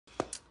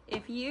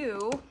if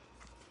you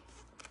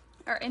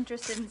are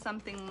interested in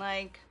something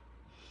like,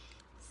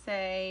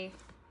 say,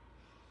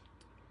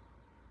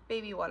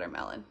 baby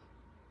watermelon,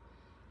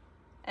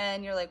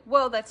 and you're like,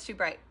 whoa, that's too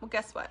bright. Well,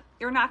 guess what?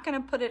 You're not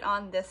gonna put it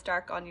on this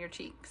dark on your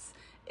cheeks.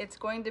 It's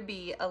going to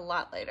be a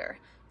lot lighter.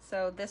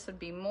 So this would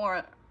be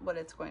more what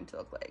it's going to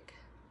look like,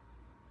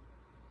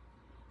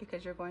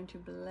 because you're going to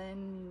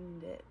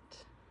blend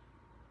it,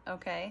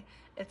 okay?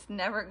 It's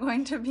never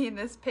going to be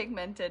this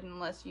pigmented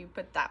unless you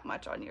put that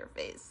much on your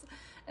face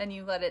and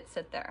you let it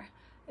sit there.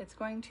 It's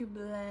going to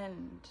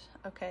blend,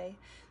 okay?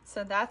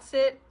 So that's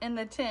it in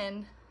the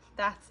tin,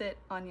 that's it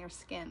on your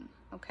skin,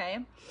 okay?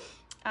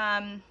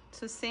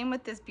 So same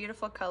with this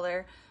beautiful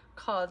color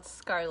called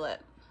Scarlet,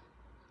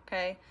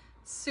 okay?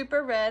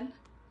 Super red,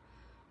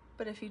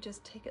 but if you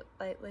just take it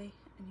lightly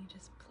and you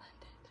just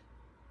blend it,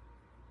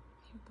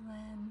 you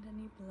blend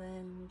and you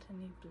blend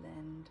and you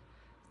blend,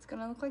 it's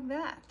gonna look like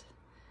that.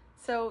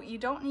 So you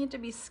don't need to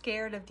be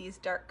scared of these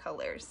dark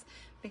colors,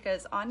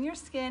 because on your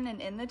skin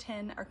and in the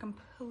tin are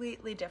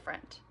completely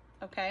different,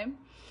 okay?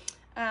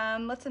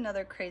 What's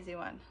another crazy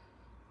one?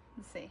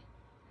 Let's see.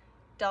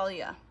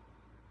 Dahlia.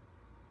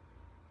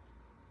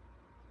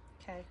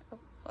 Okay, oh,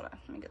 hold on,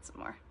 let me get some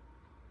more.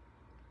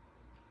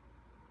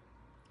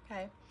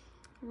 Okay,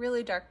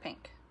 really dark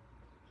pink.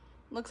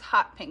 Looks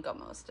hot pink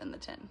almost in the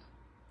tin.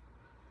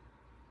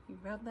 You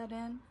rub that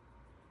in.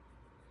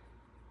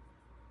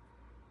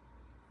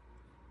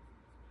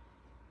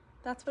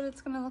 That's what it's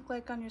gonna look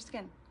like on your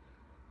skin,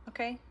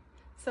 okay?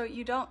 So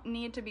you don't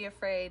need to be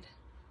afraid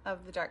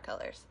of the dark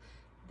colors.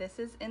 This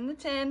is in the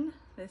tin,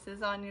 this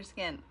is on your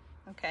skin,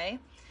 okay?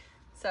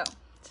 So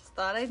just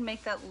thought I'd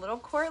make that little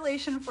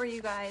correlation for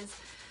you guys,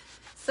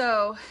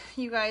 so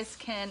you guys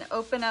can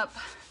open up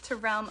to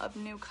realm of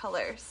new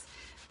colors,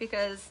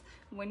 because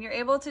when you're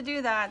able to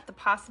do that, the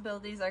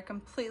possibilities are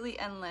completely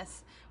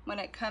endless when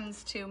it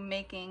comes to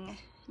making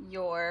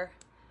your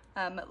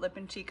lip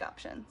and cheek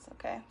options.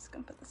 Okay, I'm just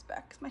gonna put this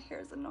back because my hair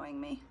is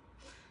annoying me.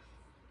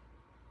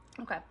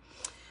 Okay,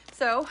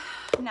 so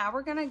now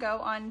we're gonna go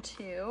on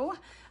to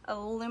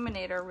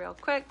illuminator real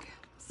quick.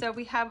 So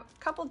we have a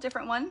couple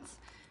different ones.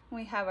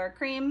 We have our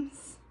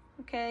creams,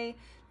 okay?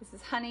 This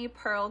is Honey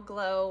Pearl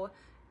Glow.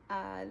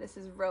 This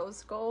is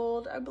Rose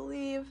Gold, I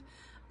believe.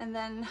 And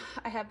then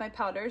I have my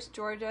powders,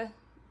 Georgia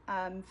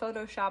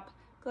Photoshop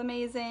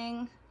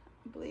Glamazing,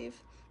 I believe.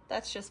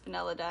 That's just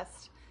Vanilla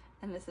Dust.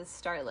 And this is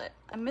Starlit.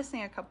 I'm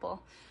missing a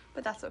couple,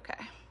 but that's okay.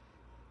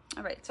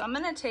 All right, so I'm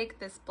gonna take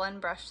this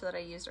blend brush that I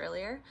used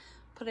earlier,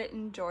 put it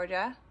in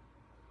Georgia,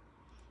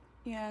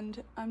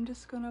 and I'm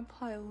just gonna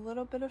apply a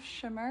little bit of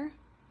shimmer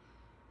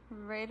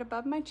right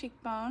above my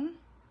cheekbone,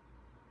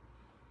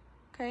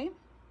 okay?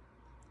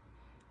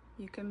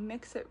 You can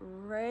mix it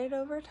right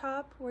over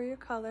top where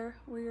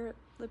your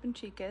lip and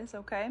cheek is,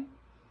 okay?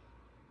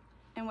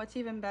 And what's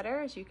even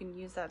better is you can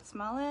use that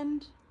small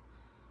end,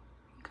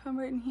 come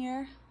right in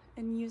here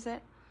and use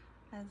it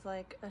as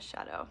like a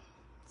shadow.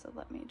 So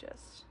let me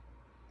just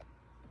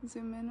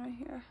zoom in right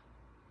here.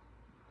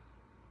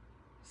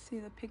 See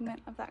the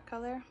pigment of that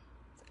color?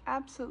 It's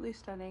absolutely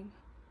stunning.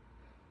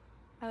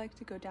 I like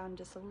to go down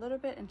just a little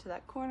bit into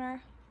that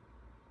corner.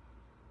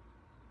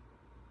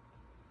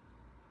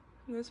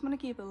 You just want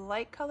to keep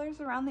light colors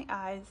around the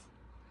eyes.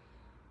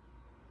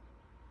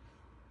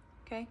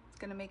 Okay, it's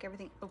gonna make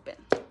everything open.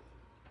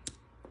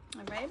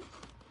 All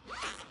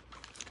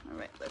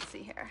right, let's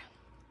see here.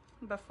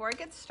 Before I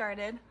get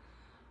started,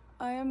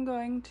 I am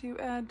going to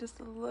add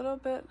just a little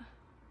bit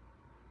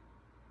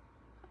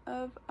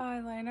of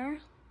eyeliner.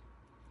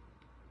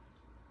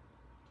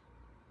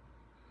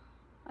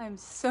 I'm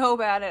so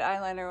bad at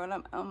eyeliner when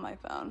I'm on my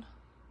phone.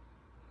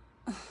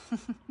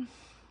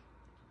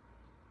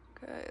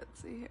 Okay,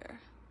 let's see here.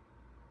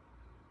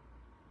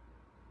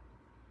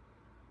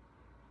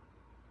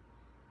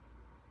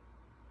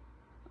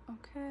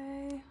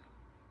 Okay,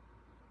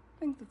 I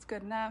think that's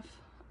good enough.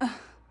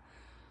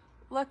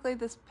 Luckily,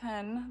 this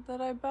pen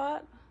that I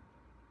bought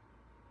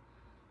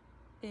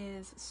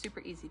is super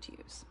easy to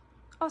use.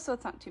 Also,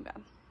 it's not too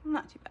bad.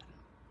 Not too bad.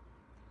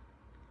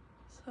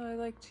 So I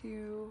like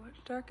to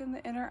darken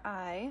the inner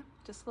eye,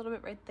 just a little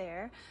bit right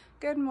there.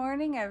 Good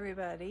morning,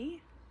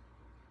 everybody.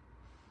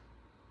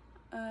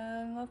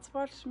 Let's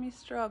watch me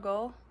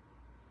struggle.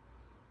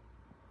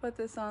 Put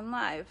this on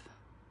live.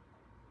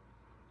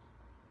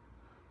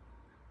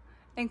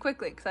 And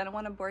quickly, because I don't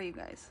want to bore you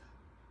guys.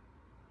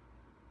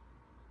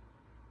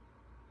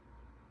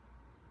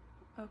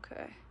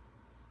 Okay.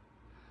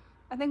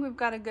 I think we've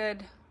got a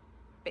good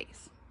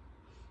base.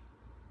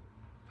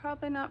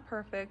 Probably not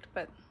perfect,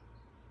 but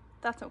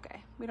that's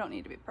okay. We don't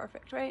need to be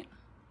perfect, right?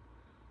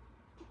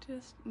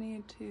 Just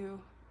need to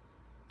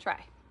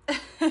try.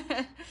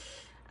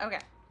 Okay.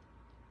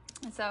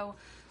 So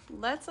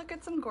let's look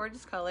at some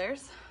gorgeous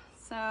colors.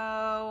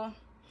 So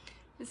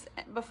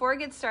before I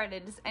get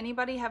started, does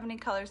anybody have any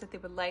colors that they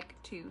would like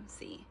to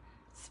see?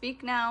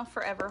 Speak now,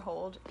 forever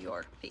hold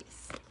your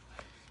peace.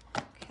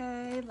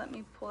 Okay, let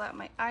me pull out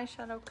my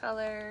eyeshadow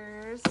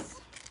colors.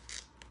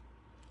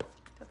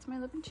 That's my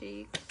lip and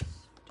cheeks.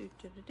 Do,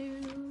 do, do,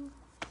 do.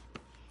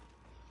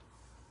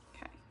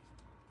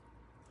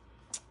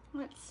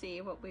 let's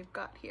see what we've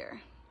got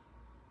here.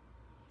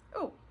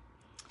 Oh,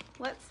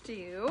 let's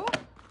do,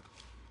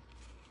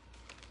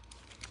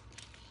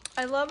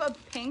 I love a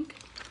pink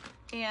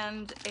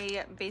and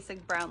a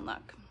basic brown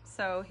look.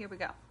 So here we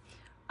go.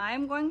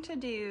 I'm going to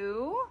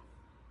do,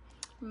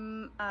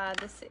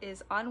 this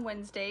is on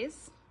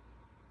Wednesdays.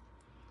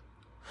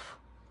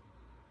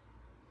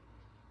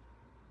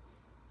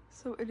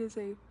 So it is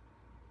a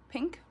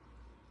pink.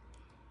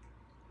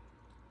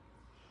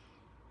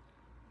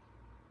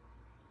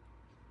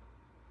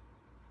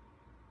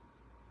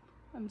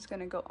 I'm just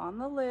gonna go on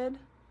the lid,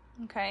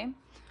 okay?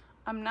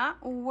 I'm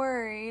not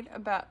worried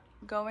about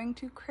going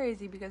too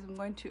crazy because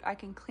I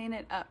can clean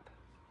it up.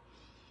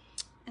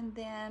 And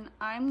then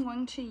I'm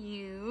going to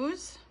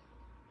use,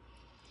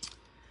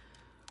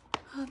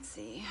 let's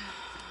see,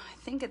 I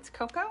think it's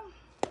cocoa.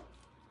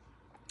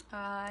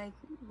 I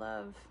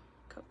love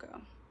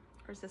cocoa.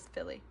 Or is this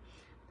Philly?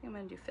 I think I'm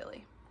gonna do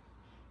Philly.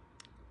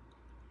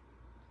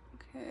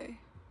 Okay,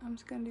 I'm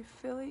just gonna do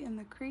Philly in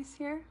the crease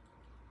here.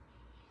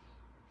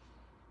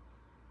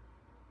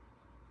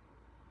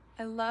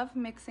 I love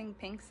mixing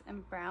pinks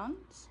and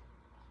browns.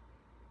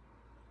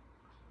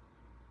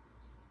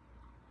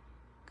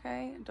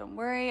 Okay, don't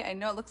worry, I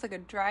know it looks like a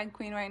drag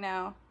queen right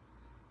now.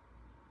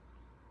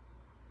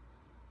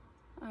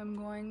 I'm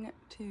going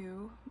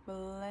to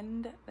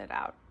blend that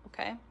out,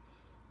 okay?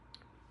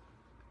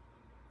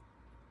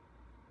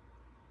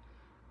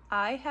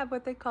 I have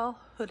what they call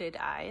hooded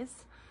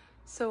eyes.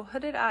 So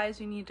hooded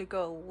eyes, you need to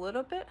go a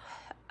little bit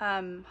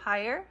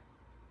higher.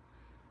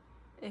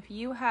 If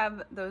you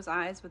have those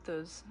eyes with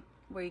those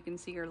where you can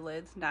see your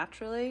lids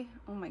naturally,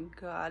 oh my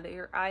God,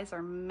 your eyes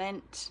are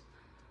meant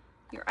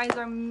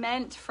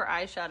for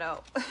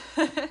eyeshadow.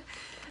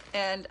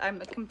 And I'm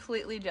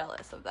completely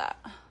jealous of that.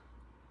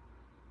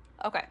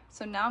 Okay,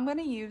 so now I'm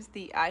gonna use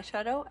the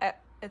eyeshadow.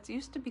 It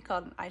used to be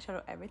called an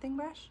eyeshadow everything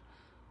brush,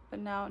 but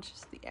now it's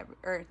just the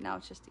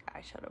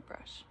eyeshadow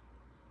brush.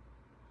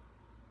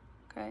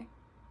 Okay.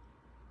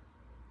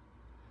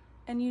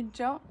 And you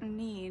don't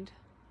need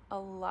a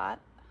lot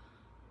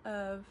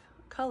of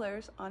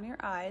colors on your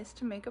eyes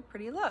to make a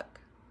pretty look.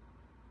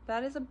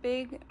 That is a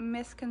big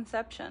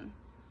misconception.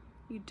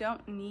 You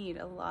don't need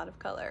a lot of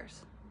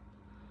colors.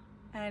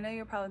 And I know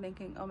you're probably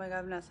thinking, oh my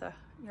God, Vanessa,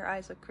 your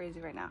eyes look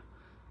crazy right now.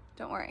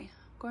 Don't worry,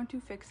 I'm going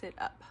to fix it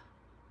up.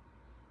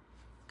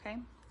 Okay?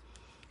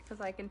 Because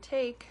I can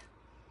take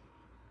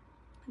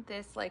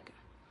this like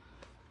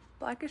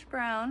blackish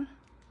brown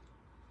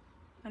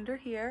under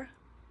here,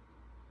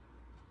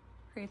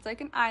 creates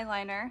like an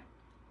eyeliner,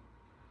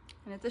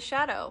 and it's a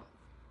shadow,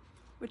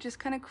 which is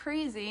kind of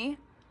crazy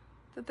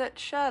that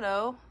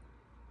shadow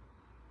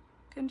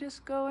can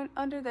just go in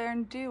under there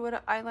and do what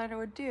an eyeliner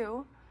would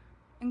do.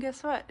 And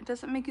guess what? It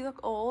doesn't make you look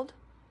old,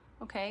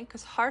 okay?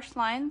 Because harsh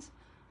lines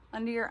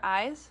under your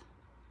eyes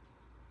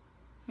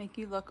make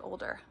you look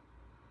older,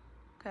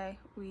 okay?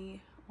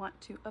 We want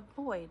to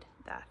avoid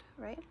that,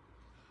 right?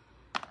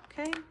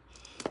 Okay,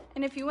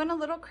 and if you went a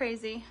little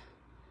crazy,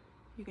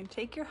 you can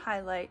take your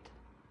highlight,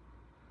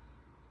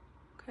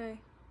 okay,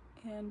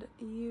 and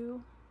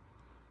you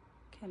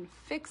can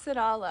fix it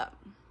all up.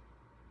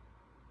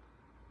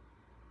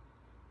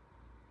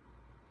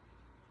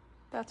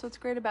 That's what's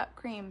great about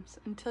creams.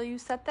 Until you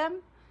set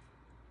them,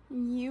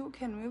 you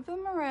can move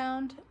them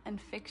around and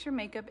fix your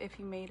makeup if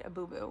you made a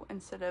boo-boo,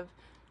 instead of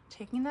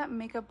taking that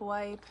makeup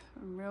wipe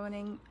and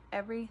ruining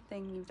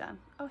everything you've done.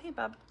 Oh, hey,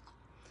 Bub.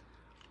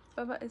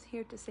 Bubba is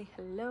here to say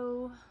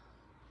hello.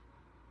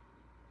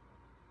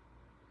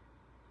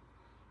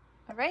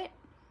 All right,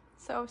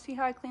 so see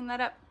how I clean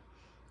that up?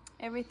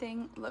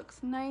 Everything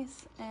looks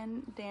nice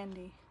and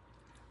dandy.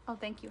 Oh,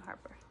 thank you,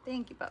 Harper.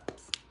 Thank you,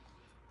 Bubs.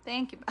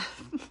 Thank you,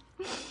 Bub.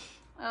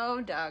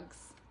 Oh,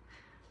 dogs.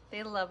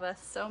 They love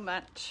us so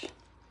much.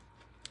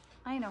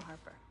 I know,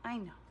 Harper. I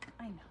know.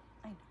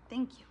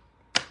 Thank you.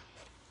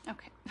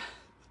 Okay.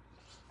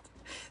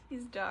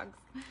 These dogs.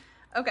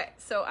 Okay,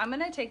 so I'm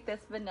gonna take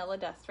this Vanilla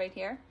Dust right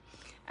here.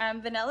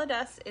 Vanilla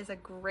Dust is a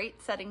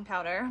great setting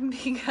powder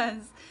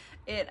because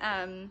it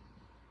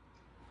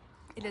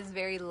is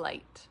very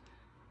light.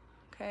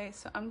 Okay,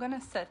 so I'm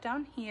gonna set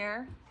down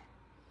here.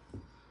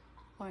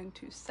 Going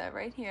to set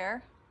right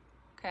here.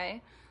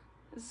 Okay,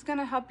 this is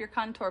gonna help your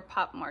contour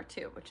pop more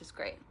too, which is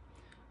great.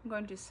 I'm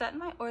going to set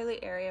my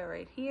oily area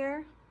right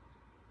here.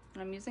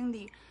 And I'm using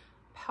the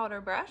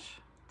powder brush.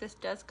 This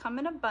does come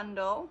in a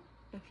bundle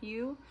if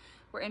you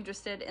were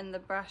interested in the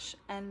brush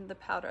and the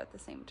powder at the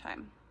same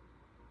time.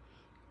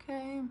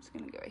 Okay, I'm just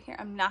gonna go right here.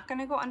 I'm not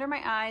gonna go under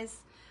my eyes.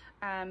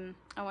 I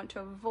want to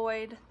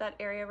avoid that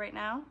area right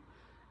now.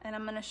 And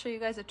I'm gonna show you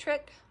guys a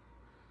trick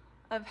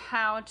of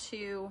how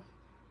to,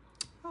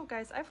 oh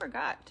guys, I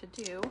forgot to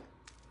do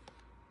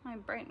my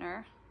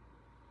brightener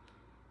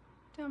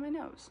down my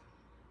nose.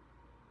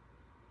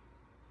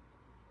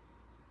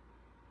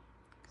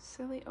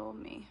 Silly old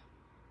me.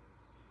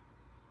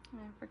 I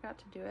forgot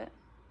to do it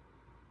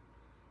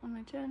on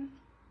my chin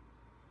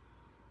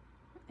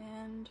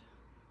and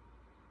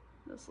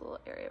this little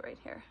area right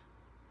here.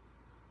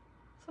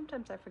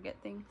 Sometimes I forget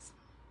things.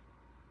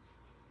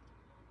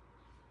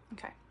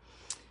 Okay.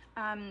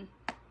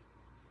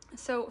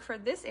 So for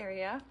this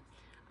area,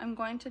 I'm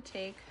going to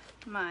take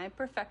my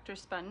perfector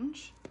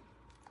sponge.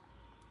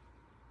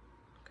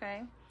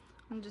 Okay.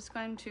 I'm just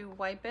going to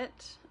wipe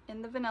it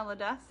in the vanilla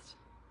dust,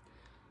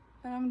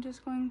 and I'm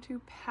just going to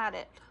pat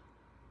it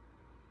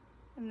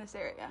in this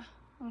area.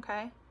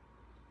 Okay. I'm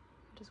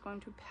just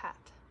going to pat.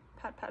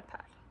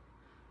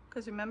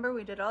 Because remember,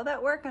 we did all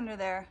that work under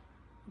there.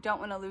 Don't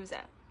want to lose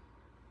it.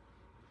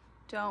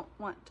 Don't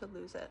want to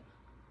lose it.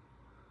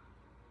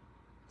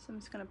 So I'm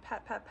just going to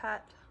pat.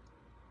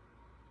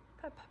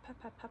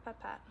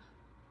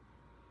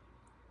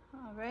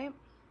 All right.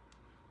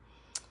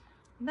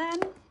 Then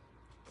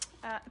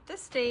at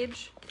this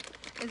stage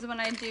is when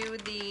I do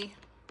the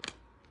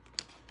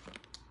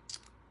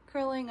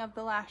curling of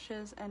the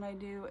lashes and I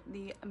do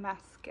the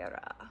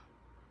mascara.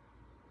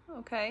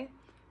 Okay.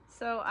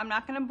 So I'm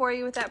not going to bore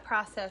you with that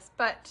process,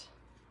 but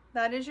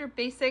that is your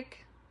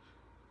basic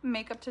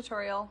makeup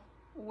tutorial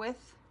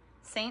with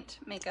Seint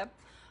makeup.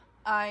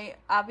 I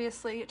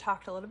obviously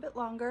talked a little bit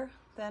longer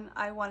than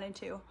I wanted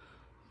to,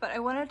 but I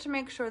wanted to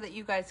make sure that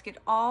you guys get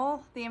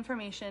all the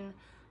information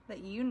that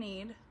you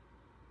need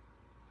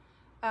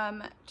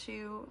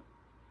to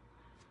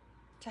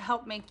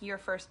help make your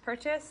first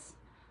purchase,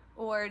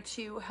 or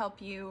to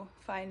help you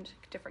find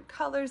different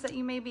colors that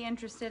you may be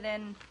interested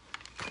in.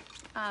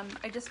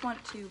 I just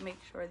want to make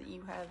sure that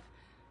you have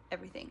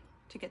everything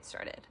to get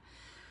started.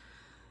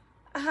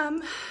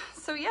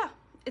 So yeah,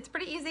 it's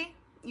pretty easy.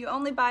 You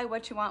only buy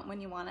what you want when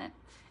you want it.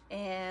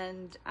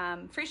 And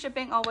free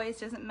shipping always,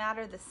 doesn't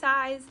matter the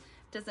size,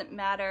 doesn't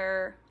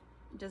matter,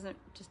 just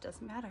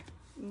doesn't matter.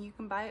 You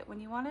can buy it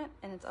when you want it,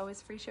 and it's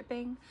always free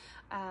shipping.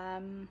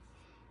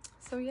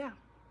 So yeah.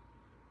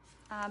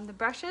 The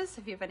brushes,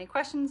 if you have any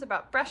questions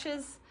about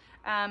brushes,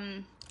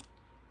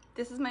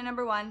 this is my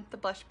number one, the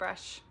blush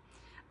brush.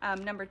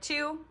 Number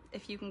two,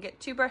 if you can get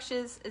two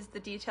brushes, is the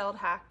detailed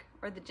hack,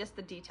 or just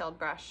the detailed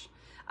brush.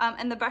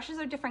 And the brushes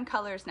are different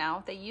colors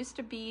now. They used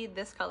to be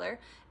this color,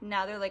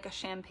 now they're like a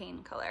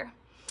champagne color.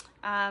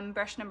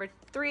 Brush number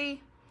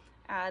three,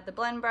 the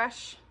blend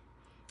brush,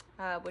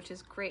 which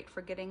is great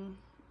for getting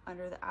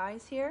under the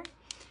eyes here.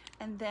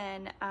 And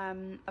then,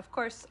 of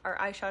course, our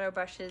eyeshadow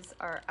brushes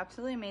are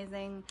absolutely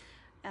amazing.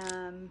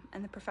 And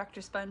the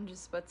perfector sponge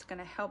is what's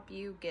gonna help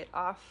you get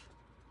off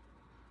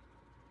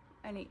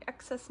any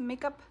excess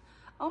makeup.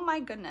 Oh my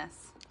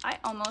goodness, I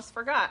almost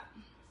forgot.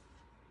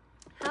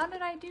 How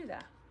did I do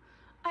that?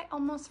 I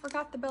almost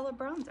forgot the Bella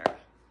bronzer.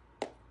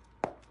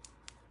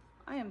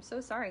 I am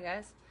so sorry,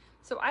 guys.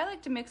 So I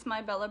like to mix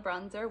my Bella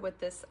bronzer with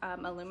this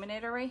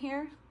illuminator right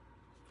here.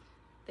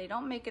 They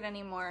don't make it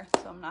anymore,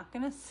 so I'm not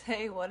gonna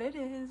say what it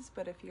is,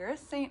 but if you're a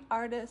Seint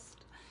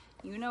artist,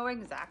 you know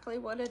exactly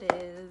what it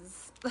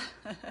is.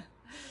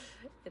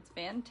 It's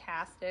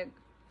fantastic.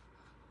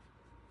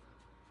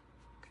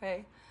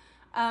 Okay.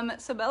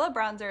 So Bella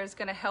bronzer is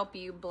gonna help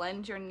you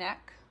blend your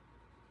neck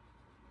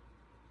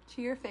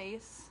to your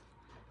face.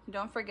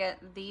 Don't forget,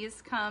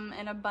 these come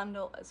in a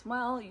bundle as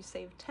well. You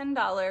save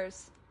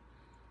 $10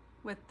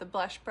 with the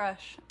blush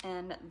brush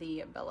and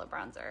the Bella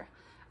bronzer.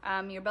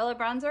 Your Bella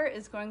bronzer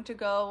is going to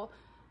go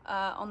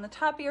on the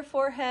top of your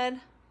forehead.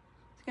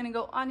 It's going to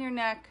go on your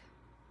neck.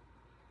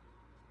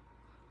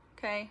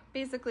 Okay,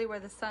 basically where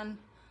the sun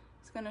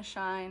is going to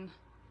shine.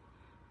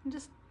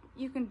 And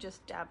you can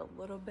just dab a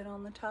little bit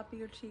on the top of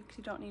your cheeks.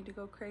 You don't need to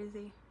go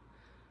crazy.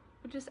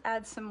 But just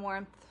add some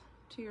warmth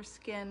to your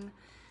skin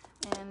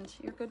and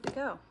you're good to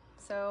go.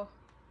 So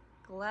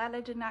glad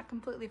I did not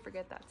completely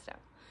forget that step.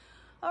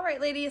 All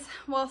right, ladies,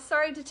 well,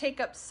 sorry to take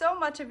up so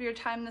much of your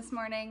time this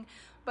morning,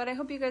 but I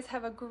hope you guys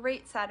have a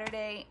great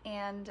Saturday,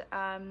 and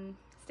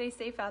stay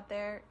safe out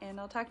there, and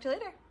I'll talk to you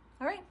later.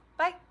 All right,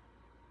 bye.